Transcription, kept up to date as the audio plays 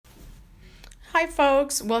Hi,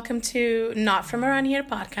 folks. Welcome to Not From Around Here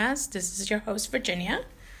podcast. This is your host, Virginia.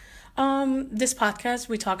 This podcast,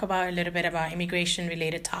 we talk about a little bit about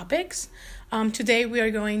immigration-related topics. Today, we are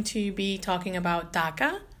going to be talking about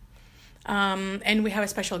Daca. And we have a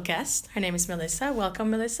special guest. Her name is Melissa. Welcome,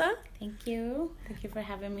 Melissa. Thank you. Thank you for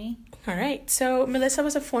having me. All right. So Melissa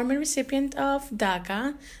was a former recipient of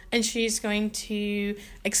Daca, and she's going to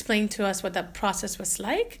explain to us what that process was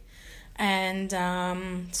like. And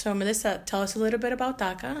so Melissa, tell us a little bit about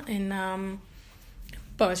Daca and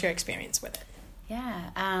what was your experience with it?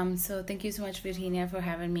 Yeah. So thank you so much, Virginia, for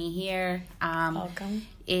having me here. Welcome.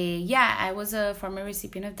 I was a former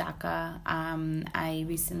recipient of Daca. I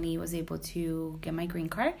recently was able to get my green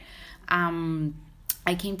card.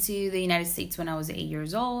 I came to the United States when I was 8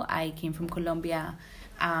 years old. I came from Colombia,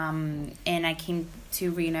 and I came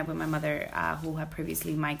to reunite with my mother, who had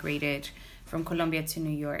previously migrated from Colombia to New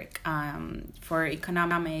York for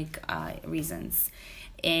economic reasons.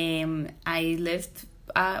 I lived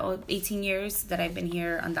 18 years that I've been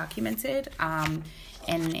here undocumented.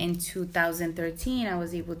 And in 2013, I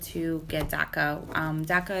was able to get DACA.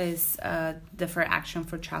 DACA is Deferred Action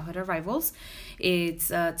for Childhood Arrivals.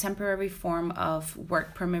 It's a temporary form of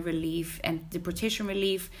work permit relief and deportation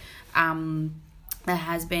relief that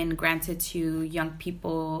has been granted to young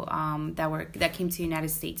people that came to the United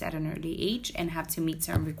States at an early age and have to meet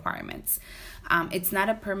certain requirements. It's not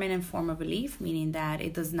a permanent form of relief, meaning that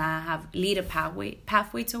it does not lead a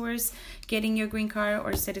pathway towards getting your green card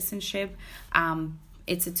or citizenship.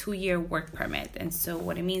 It's a 2-year work permit. And so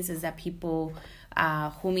what it means is that people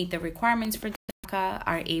who meet the requirements for DACA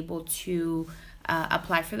are able to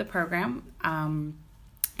apply for the program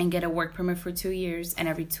and get a work permit for 2 years. And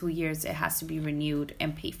every 2 years, it has to be renewed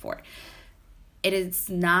and paid for. It is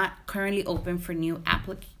not currently open for new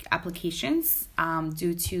applications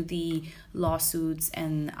due to the lawsuits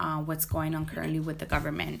and what's going on currently with the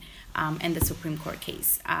government and the Supreme Court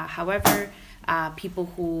case. However, people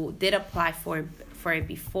who did apply for it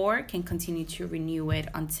before can continue to renew it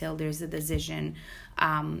until there's a decision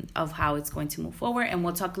of how it's going to move forward. And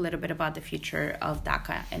we'll talk a little bit about the future of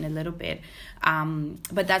DACA in a little bit.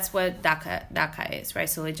 But that's what DACA is, right?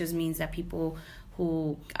 So it just means that people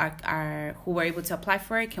who were able to apply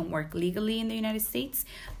for it can work legally in the United States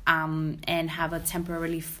and have a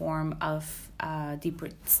temporary form of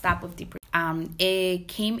stop of deportation. It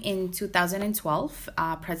came in 2012.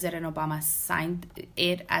 President Obama signed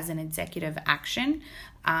it as an executive action.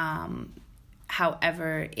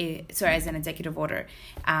 However, as an executive order.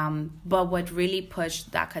 But what really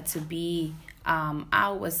pushed DACA to be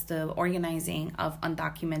out was the organizing of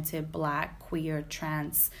undocumented Black, queer,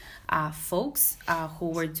 trans folks who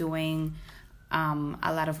were doing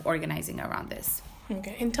a lot of organizing around this.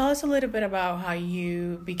 Okay, and tell us a little bit about how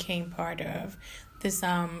you became part of this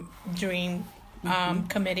dream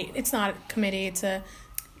committee. It's not a committee; it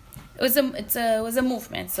was a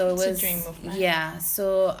movement. So it was a dream movement. Yeah.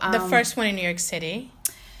 So the first one in New York City.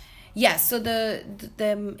 Yeah, so the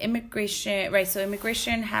immigration, right, so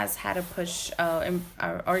immigration has had a push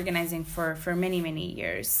organizing for many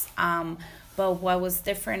years. But what was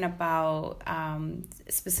different about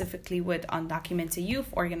specifically with undocumented youth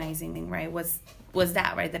organizing, right, was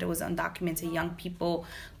that, right, that it was undocumented young people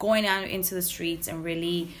going out into the streets and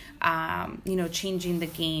really, changing the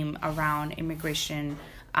game around immigration,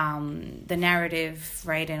 the narrative,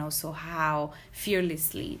 right, and also how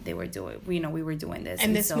fearlessly we were doing this.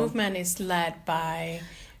 And this movement is led by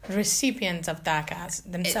recipients of DACA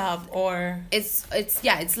themselves, or it's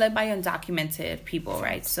led by undocumented people,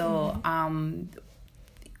 right? So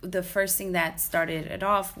the first thing that started it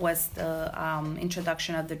off was the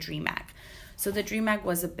introduction of the DREAM Act. So the DREAM Act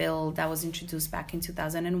was a bill that was introduced back in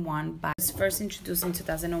 2001. It was first introduced in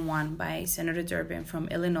 2001 by Senator Durbin from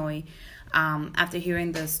Illinois, after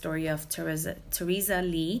hearing the story of Teresa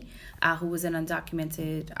Lee, who was an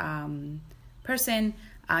undocumented person,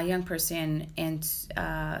 a young person, and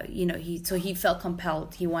he felt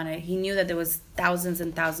compelled. He knew that there was thousands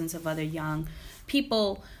and thousands of other young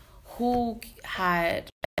people who had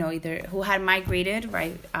who had migrated,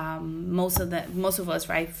 right? Most of us,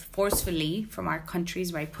 right, forcefully from our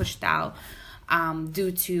countries, right, pushed out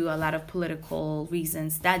due to a lot of political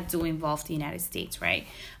reasons that do involve the United States, right?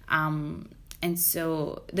 And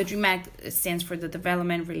so the DREAM Act stands for the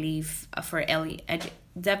Development Relief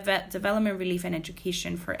Development Relief and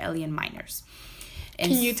Education for Alien Minors.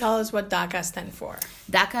 And can you tell us what DACA stands for?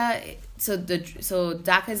 DACA, so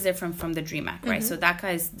DACA is different from the DREAM Act, right? So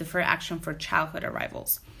DACA is Deferred Action for Childhood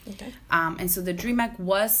Arrivals. Okay. And so the DREAM Act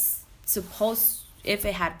was supposed, if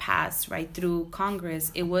it had passed, right, through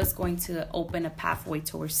Congress, it was going to open a pathway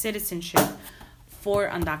towards citizenship for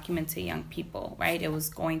undocumented young people, right? It was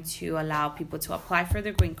going to allow people to apply for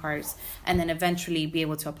their green cards and then eventually be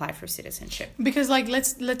able to apply for citizenship. Because like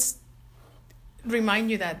let's remind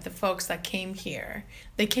you that the folks that came here,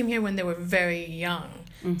 they came here when they were very young.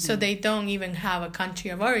 Mm-hmm. So they don't even have a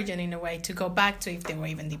country of origin in a way to go back to if they were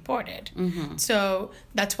even deported. Mm-hmm. So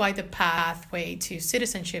that's why the pathway to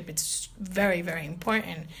citizenship, it's very, very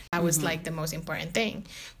important. That was like the most important thing,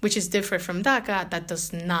 which is different from DACA, that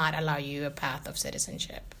does not allow you a path of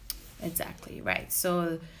citizenship. Exactly, right.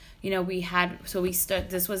 So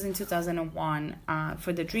this was in 2001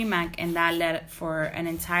 for the DREAM Act, and that led for an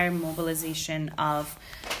entire mobilization of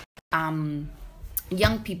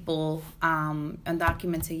young people,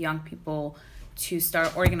 undocumented young people, to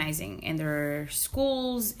start organizing in their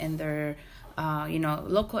schools, in their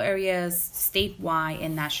local areas, statewide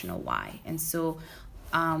and national-wide. And so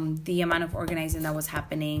the amount of organizing that was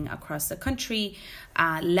happening across the country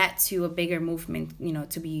led to a bigger movement,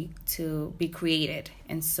 to be created.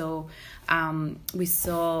 And so we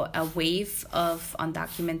saw a wave of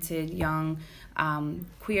undocumented young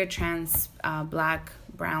queer, trans, Black,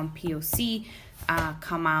 brown, POC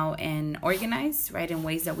come out and organize, right, in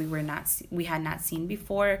ways that we had not seen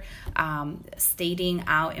before, stating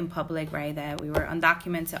out in public, right, that we were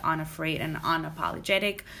undocumented, unafraid, and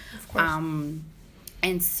unapologetic. Of course.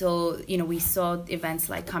 And so, we saw events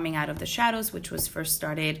like Coming Out of the Shadows, which was first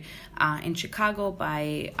started in Chicago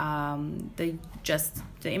by the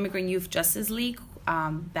Immigrant Youth Justice League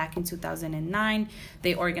back in 2009.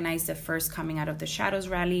 They organized the first Coming Out of the Shadows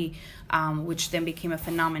rally, which then became a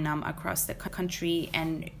phenomenon across the country.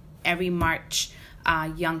 And every March,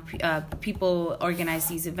 young people organize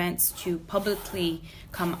these events to publicly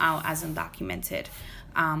come out as undocumented.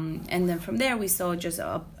 And then from there, we saw just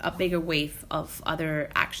a bigger wave of other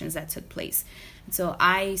actions that took place. So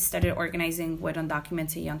I started organizing with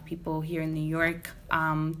undocumented young people here in New York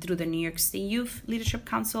through the New York State Youth Leadership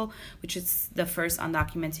Council, which is the first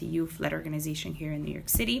undocumented youth-led organization here in New York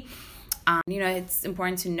City. It's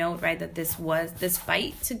important to note, right, that this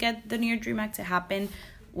fight to get the New York DREAM Act to happen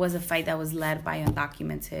was a fight that was led by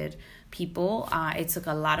undocumented people. It took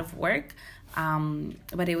a lot of work.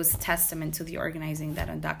 But it was a testament to the organizing that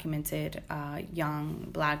undocumented young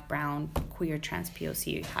Black, brown, queer, trans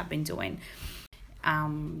POC have been doing.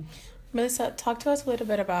 Melissa, talk to us a little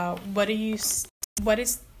bit about what is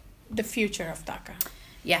the future of DACA?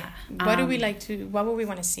 Yeah. What would we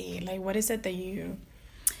want to see? Like, what is it that you...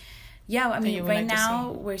 Yeah, I mean, right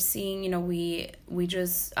now we're seeing, we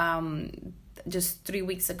just 3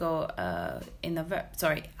 weeks ago,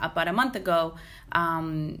 about a month ago,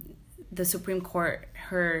 the Supreme Court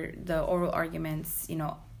heard the oral arguments,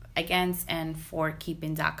 against and for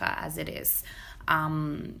keeping DACA as it is.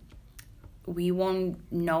 We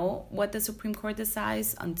won't know what the Supreme Court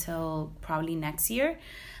decides until probably next year.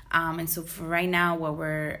 And so for right now, what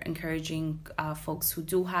we're encouraging folks who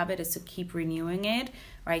do have it is to keep renewing it,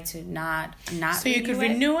 right? To not. So you could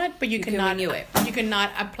renew it, but you cannot renew it. You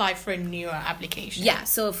cannot apply for a new application. Yeah.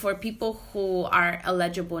 So for people who are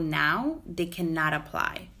eligible now, they cannot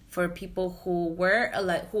apply. For people who were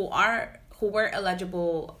eligible,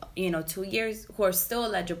 2 years, who are still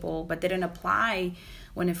eligible but didn't apply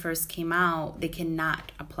when it first came out, they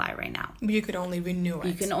cannot apply right now. You could only renew it.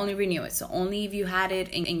 You can only renew it. So only if you had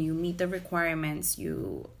it and you meet the requirements,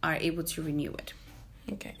 you are able to renew it.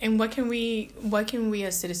 Okay. And what can we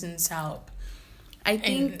as citizens help? I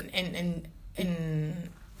think in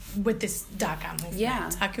with this DACA movement?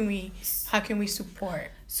 Yeah. How can we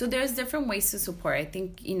support? So there's different ways to support. I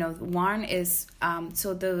think, one is,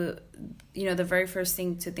 the very first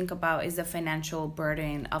thing to think about is the financial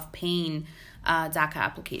burden of paying DACA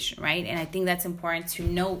application, right? And I think that's important to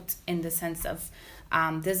note in the sense of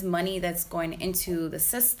this money that's going into the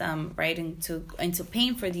system, right? Into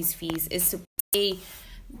paying for these fees is to pay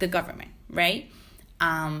the government, right?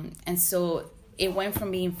 And so it went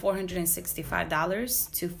from being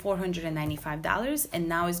 $465 to $495, and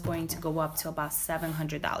now it's going to go up to about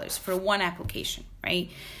 $700 for one application, right?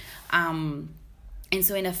 And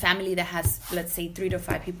so in a family that has, let's say, 3 to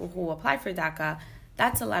 5 people who apply for DACA,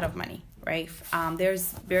 that's a lot of money, right?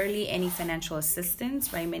 There's barely any financial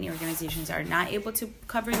assistance, right? Many organizations are not able to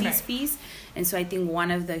cover these fees. And so I think one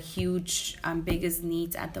of the huge, biggest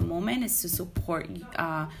needs at the moment is to support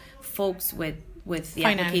folks with the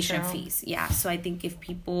application fees. Yeah. So I think if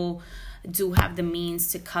people do have the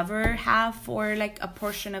means to cover half or like a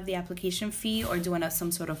portion of the application fee, or doing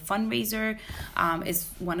some sort of fundraiser is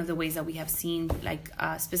one of the ways that we have seen, like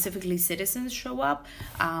specifically citizens show up.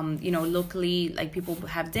 Locally, like people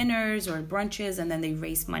have dinners or brunches, and then they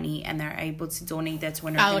raise money and they're able to donate that to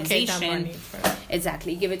an organization. Allocate that money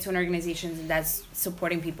Exactly, give it to an organization that's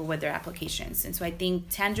supporting people with their applications. And so I think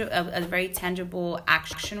a very tangible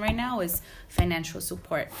action right now is financial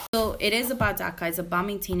support. So it is about DACA. It's about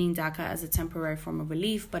maintaining DACA as a temporary form of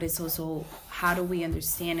relief, but it's also how do we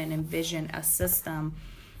understand and envision a system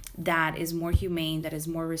that is more humane, that is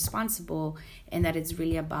more responsible, and that it's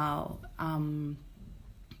really about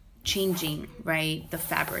changing, right, the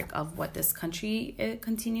fabric of what this country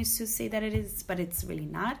continues to say that it is, but it's really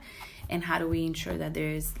not. And how do we ensure that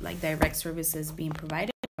there's like direct services being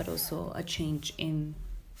provided, but also a change in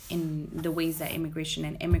the ways that immigration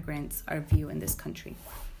and immigrants are viewed in this country.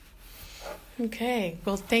 Okay.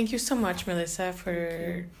 Well, thank you so much, Melissa,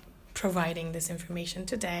 for providing this information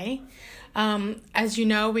today. As you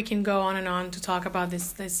know, we can go on and on to talk about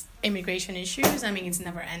this immigration issues. I mean, it's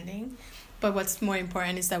never ending. But what's more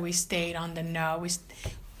important is that we stayed on the know.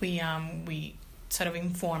 We sort of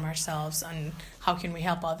inform ourselves on how can we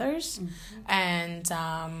help others. Mm-hmm. And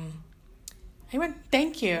anyway,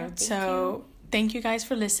 thank you. Yeah, thank you guys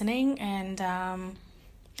for listening, and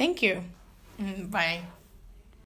thank you. Bye.